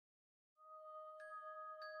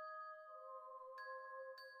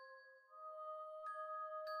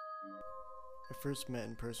I first met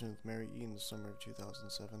in person with Mary E. in the summer of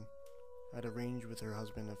 2007. I had arranged with her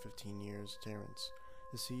husband of 15 years, Terrence,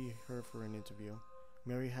 to see her for an interview.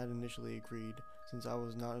 Mary had initially agreed, since I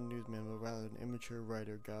was not a newsman but rather an immature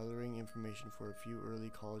writer gathering information for a few early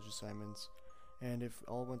college assignments, and if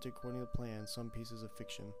all went according to plan, some pieces of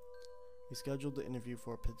fiction. We scheduled the interview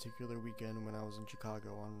for a particular weekend when I was in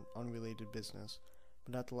Chicago on unrelated business,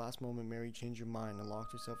 but at the last moment Mary changed her mind and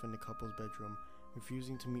locked herself in the couple's bedroom,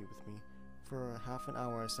 refusing to meet with me. For half an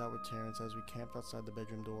hour I sat with Terrence as we camped outside the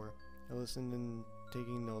bedroom door. I listened and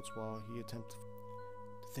taking notes while he attempted.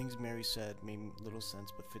 The things Mary said made little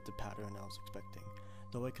sense but fit the pattern I was expecting.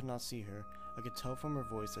 Though I could not see her, I could tell from her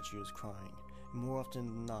voice that she was crying. And more often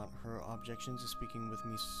than not, her objections to speaking with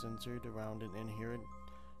me centered around an inherent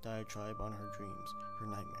diatribe on her dreams, her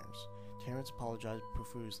nightmares. Terrence apologized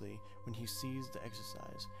profusely when he ceased the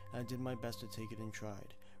exercise, and I did my best to take it in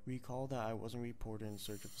stride. Recall that I wasn't a reporter in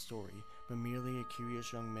search of a story, but merely a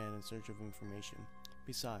curious young man in search of information.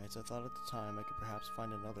 Besides, I thought at the time I could perhaps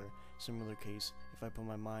find another similar case if I put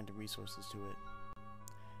my mind and resources to it.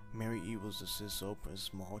 Mary E. was the CISO of a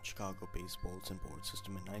small Chicago-based bulletin board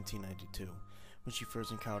system in 1992 when she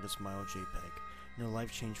first encountered Smile JPEG, and her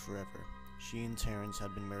life changed forever. She and Terrence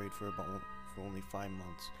had been married for only 5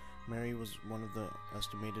 months. Mary was one of the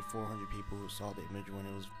estimated 400 people who saw the image when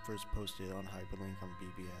it was first posted on hyperlink on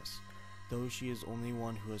BBS, though she is only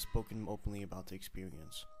one who has spoken openly about the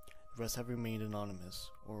experience. The rest have remained anonymous,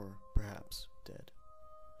 or perhaps dead.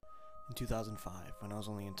 In 2005, when I was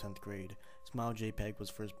only in 10th grade, Smile JPEG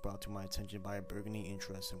was first brought to my attention by a burgeoning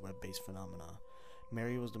interest in web-based phenomena.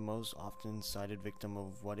 Mary was the most often cited victim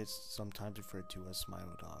of what is sometimes referred to as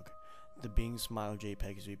Smile Dog. The being Smile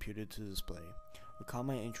JPEG is reputed to display. What caught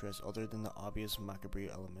my interest, other than the obvious macabre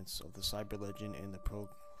elements of the cyber legend and the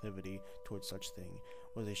proclivity towards such thing,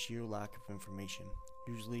 was a sheer lack of information,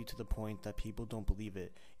 usually to the point that people don't believe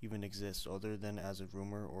it even exists other than as a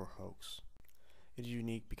rumor or hoax. It is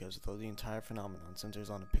unique because though the entire phenomenon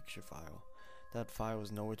centers on a picture file, that file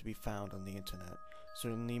is nowhere to be found on the internet.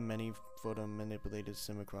 Certainly many photo-manipulated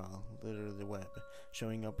simulacra litter the web,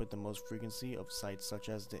 showing up with the most frequency of sites such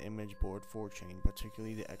as the image board 4chan,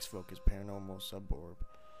 particularly the X-Focus paranormal suborb.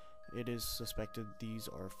 It is suspected these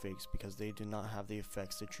are fakes because they do not have the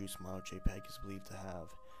effects the true Smile JPEG is believed to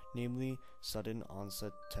have, namely sudden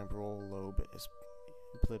onset temporal lobe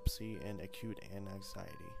epilepsy and acute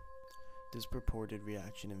anxiety. This purported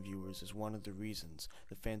reaction in viewers is one of the reasons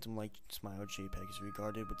the phantom-like Smile JPEG is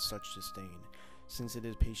regarded with such disdain, since it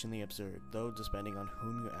is patiently absurd, though depending on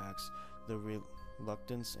whom you ask, the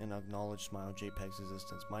reluctance in acknowledge Smile JPEG's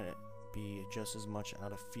existence might be just as much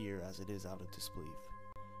out of fear as it is out of disbelief.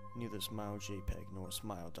 Neither Smile JPEG nor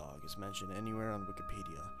Smile Dog is mentioned anywhere on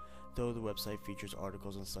Wikipedia, though the website features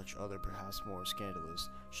articles on such other perhaps more scandalous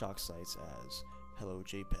shock sites as Hello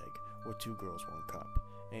JPEG or Two Girls One Cup.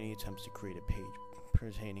 Any attempts to create a page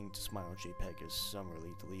pertaining to Smile JPEG is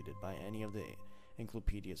summarily deleted by any of the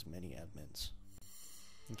encyclopedia's many admins.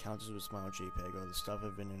 Encounters with Smile JPEG are the stuff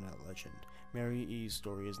of internet legend. Mary E.'s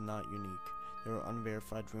story is not unique. There are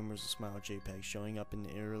unverified rumors of Smile JPEG showing up in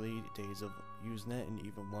the early days of Usenet, and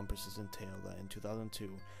even one persistent tale that in 2002,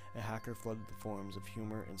 a hacker flooded the forums of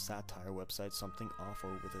humor and satire website Something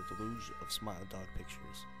Awful with a deluge of Smile Dog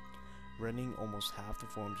pictures, rendering almost half the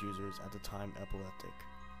forum's users at the time epileptic.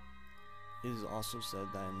 It is also said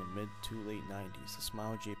that in the mid to late 90s, the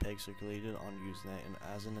Smile JPEG circulated on Usenet and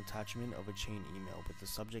as an attachment of a chain email with the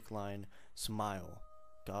subject line, "Smile,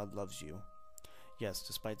 God loves you." Yes,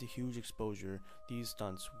 despite the huge exposure these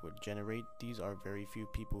stunts would generate, these are very few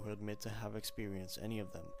people who admit to have experienced any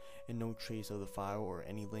of them, and no trace of the file or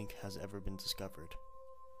any link has ever been discovered.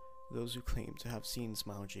 Those who claim to have seen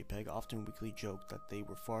Smile JPEG often weakly joke that they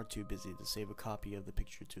were far too busy to save a copy of the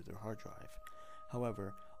picture to their hard drive.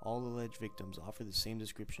 However, all alleged victims offer the same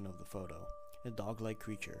description of the photo: a dog-like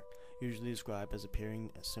creature, usually described as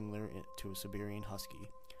appearing similar to a Siberian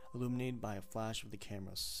husky, illuminated by a flash of the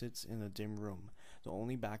camera, sits in a dim room. The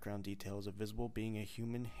only background details of visible being a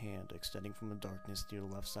human hand extending from the darkness near the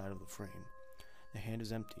left side of the frame. The hand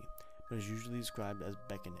is empty, but is usually described as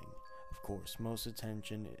beckoning. Of course, most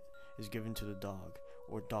attention is given to the dog,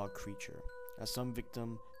 or dog creature, as some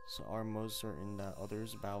victims are more certain than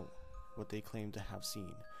others about what they claim to have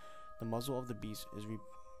seen. The muzzle of the beast is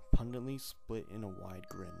repugnantly split in a wide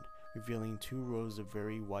grin, revealing 2 rows of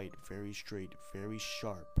very white, very straight, very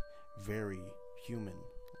sharp, very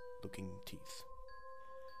human-looking teeth.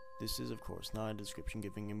 This is, of course, not a description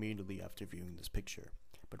given immediately after viewing this picture,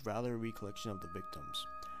 but rather a recollection of the victims,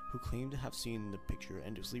 who claim to have seen the picture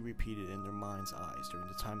endlessly repeated in their mind's eyes during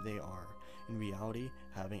the time they are, in reality,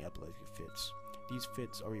 having epileptic fits. These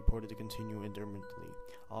fits are reported to continue intermittently,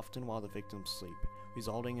 often while the victims sleep,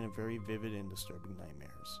 resulting in very vivid and disturbing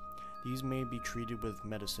nightmares. These may be treated with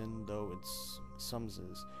medicine, though in some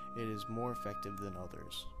cases it is more effective than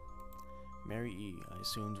others. Mary E., I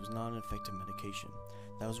assumed, was not an effective medication.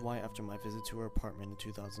 That was why after my visit to her apartment in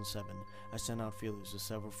 2007, I sent out feelers to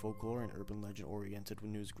several folklore and urban legend-oriented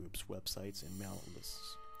news groups, websites, and mail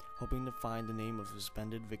lists, hoping to find the name of a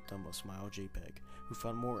suspended victim of Smile JPEG, who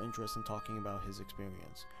found more interest in talking about his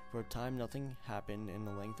experience. For a time, nothing happened, and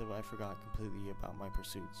the length of I forgot completely about my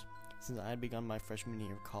pursuits, since I had begun my freshman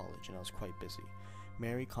year of college and I was quite busy.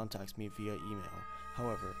 Mary contacts me via email,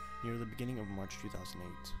 however, near the beginning of March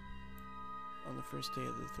 2008. On the first day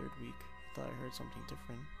of the third week, I thought I heard something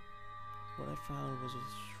different. What I found was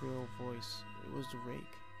a shrill voice. It was the rake.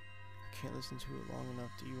 I can't listen to it long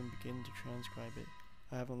enough to even begin to transcribe it.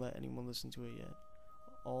 I haven't let anyone listen to it yet.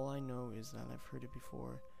 All I know is that I've heard it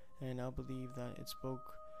before, and I now believe that it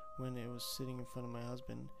spoke when it was sitting in front of my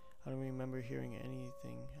husband. I don't remember hearing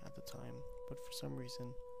anything at the time, but for some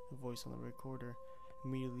reason, the voice on the recorder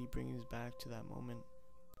immediately brings me back to that moment.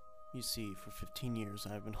 You see, for 15 years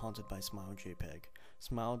I have been haunted by Smile JPEG.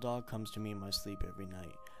 Smile Dog comes to me in my sleep every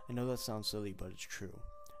night. I know that sounds silly, but it's true.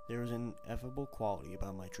 There is an ineffable quality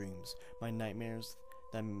about my dreams, my nightmares,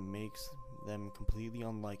 that makes them completely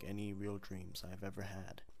unlike any real dreams I have ever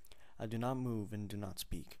had. I do not move and do not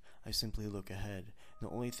speak. I simply look ahead, and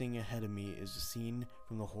the only thing ahead of me is the scene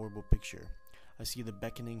from the horrible picture. I see the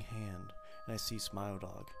beckoning hand, and I see Smile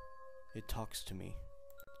Dog. It talks to me.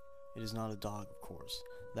 It is not a dog, of course,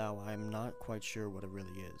 though I am not quite sure what it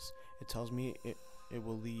really is. It tells me it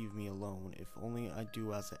will leave me alone if only I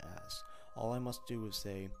do as it asks. All I must do is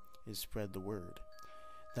spread the word.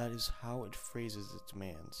 That is how it phrases its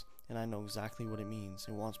demands, and I know exactly what it means.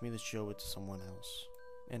 It wants me to show it to someone else.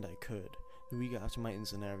 And I could. The week after my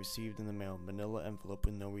incident, I received in the mail a manila envelope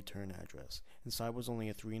with no return address. Inside was only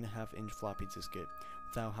a 3.5-inch floppy diskette.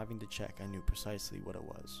 Without having to check, I knew precisely what it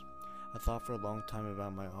was. I thought for a long time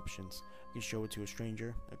about my options. I could show it to a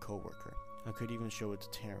stranger, a coworker. I could even show it to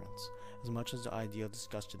Terrence. As much as the idea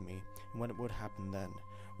disgusted me, and what would happen then?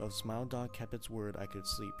 Well, if Smile Dog kept its word, I could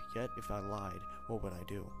sleep. Yet, if I lied, what would I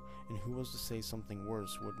do? And who was to say something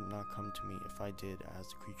worse would not come to me if I did as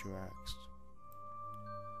the creature asked?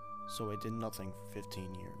 So I did nothing for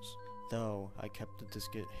 15 years. Though I kept the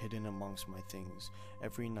diskette hidden amongst my things.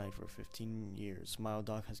 Every night for 15 years, Smile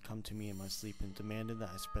Dog has come to me in my sleep and demanded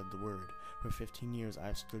that I spread the word. For 15 years I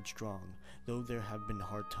have stood strong, though there have been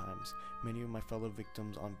hard times. Many of my fellow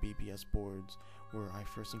victims on BBS boards where I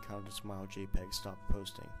first encountered Smile JPEG stopped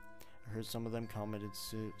posting. I heard some of them committed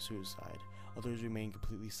suicide. Others remain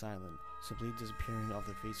completely silent, simply disappearing off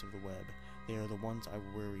the face of the web. They are the ones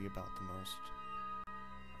I worry about the most.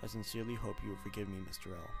 I sincerely hope you will forgive me, Mr.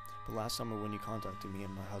 L. But last summer when you contacted me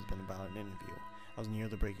and my husband about an interview, I was near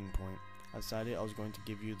the breaking point. I decided I was going to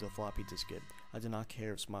give you the floppy diskette. I did not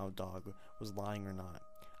care if Smile Dog was lying or not.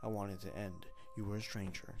 I wanted it to end. You were a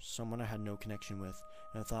stranger, someone I had no connection with,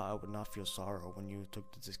 and I thought I would not feel sorrow when you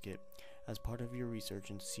took the diskette as part of your research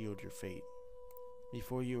and sealed your fate.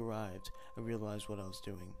 Before you arrived, I realized what I was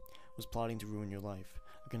doing. I was plotting to ruin your life.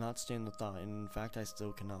 I could not stand the thought, and in fact I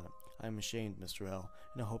still cannot. I am ashamed, Mr. L,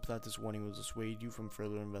 and I hope that this warning will dissuade you from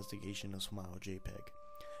further investigation of Smile JPEG.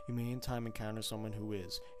 You may in time encounter someone who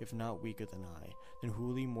is, if not weaker than I, then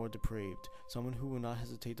wholly more depraved, someone who will not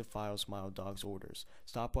hesitate to file Smile Dog's orders.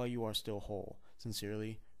 Stop while you are still whole.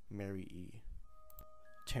 Sincerely, Mary E.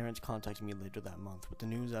 Terrence contacted me later that month with the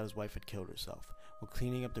news that his wife had killed herself. While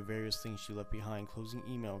cleaning up the various things she left behind, closing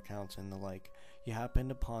email accounts and the like, he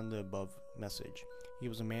happened upon the above message. He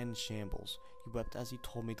was a man in shambles. He wept as he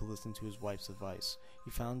told me to listen to his wife's advice.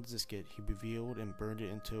 He found the diskette, he revealed and burned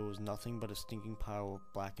it until it was nothing but a stinking pile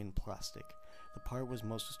of blackened plastic. The part was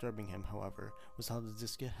most disturbing him, however, was how the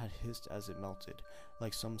diskette had hissed as it melted,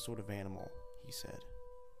 like some sort of animal, he said.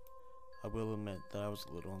 I will admit that I was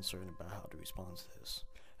a little uncertain about how to respond to this.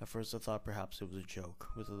 At first I thought perhaps it was a joke,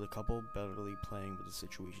 with the couple barely playing with the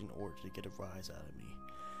situation in order to get a rise out of me.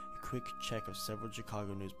 A quick check of several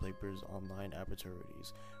Chicago newspapers' online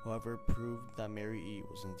opportunities, however, proved that Mary E.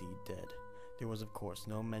 was indeed dead. There was of course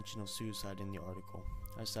no mention of suicide in the article.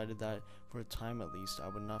 I decided that, for a time at least, I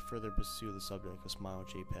would not further pursue the subject of Smile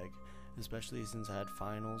JPEG, especially since I had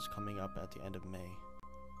finals coming up at the end of May.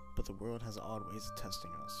 But the world has odd ways of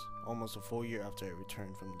testing us. Almost a full year after I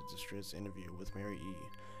returned from the distress interview with Mary E.,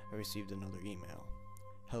 I received another email.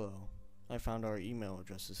 Hello. I found our email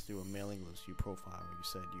addresses through a mailing list you profile. You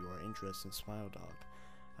said you are interested in Smile Dog.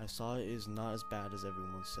 I saw it is not as bad as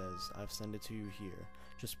everyone says. I've sent it to you here,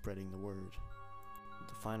 just spreading the word.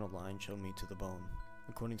 The final line chilled me to the bone.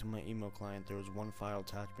 According to my email client, there was one file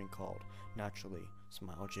attachment called, naturally,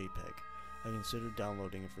 Smile JPEG. I considered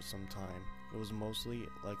downloading it for some time. It was mostly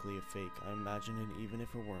likely a fake. I imagined it even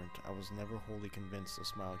if it weren't. I was never wholly convinced of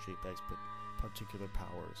Smile JPEG's particular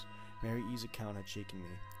powers. Mary E's account had shaken me,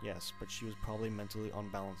 yes, but she was probably mentally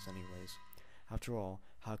unbalanced anyways. After all,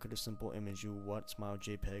 how could a simple image do what Smile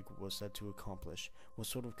JPEG was said to accomplish? What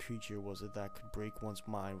sort of creature was it that could break one's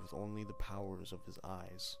mind with only the powers of his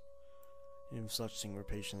eyes? And if such thing were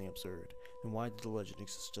patiently absurd, then why did the legend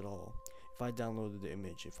exist at all? If I downloaded the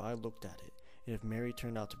image, if I looked at it, and if Mary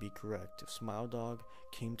turned out to be correct, if Smile Dog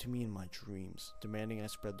came to me in my dreams, demanding I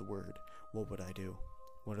spread the word, what would I do?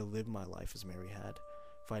 Would I live my life as Mary had,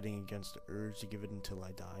 fighting against the urge to give it until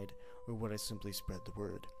I died, or would I simply spread the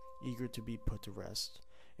word, eager to be put to rest?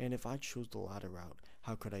 And if I chose the latter route,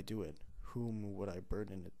 how could I do it? Whom would I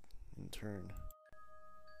burden it in turn?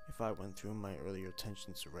 If I went through my earlier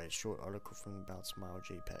intentions to write a short article about Smile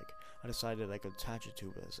JPEG, I decided I could attach it to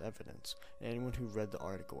it as evidence, and anyone who read the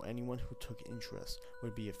article, anyone who took interest,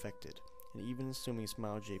 would be affected. And even assuming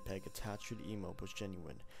Smile JPEG attached to the email was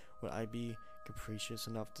genuine, would I be capricious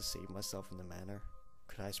enough to save myself in the manner?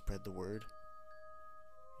 Could I spread the word?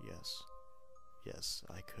 Yes,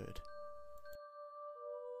 I could.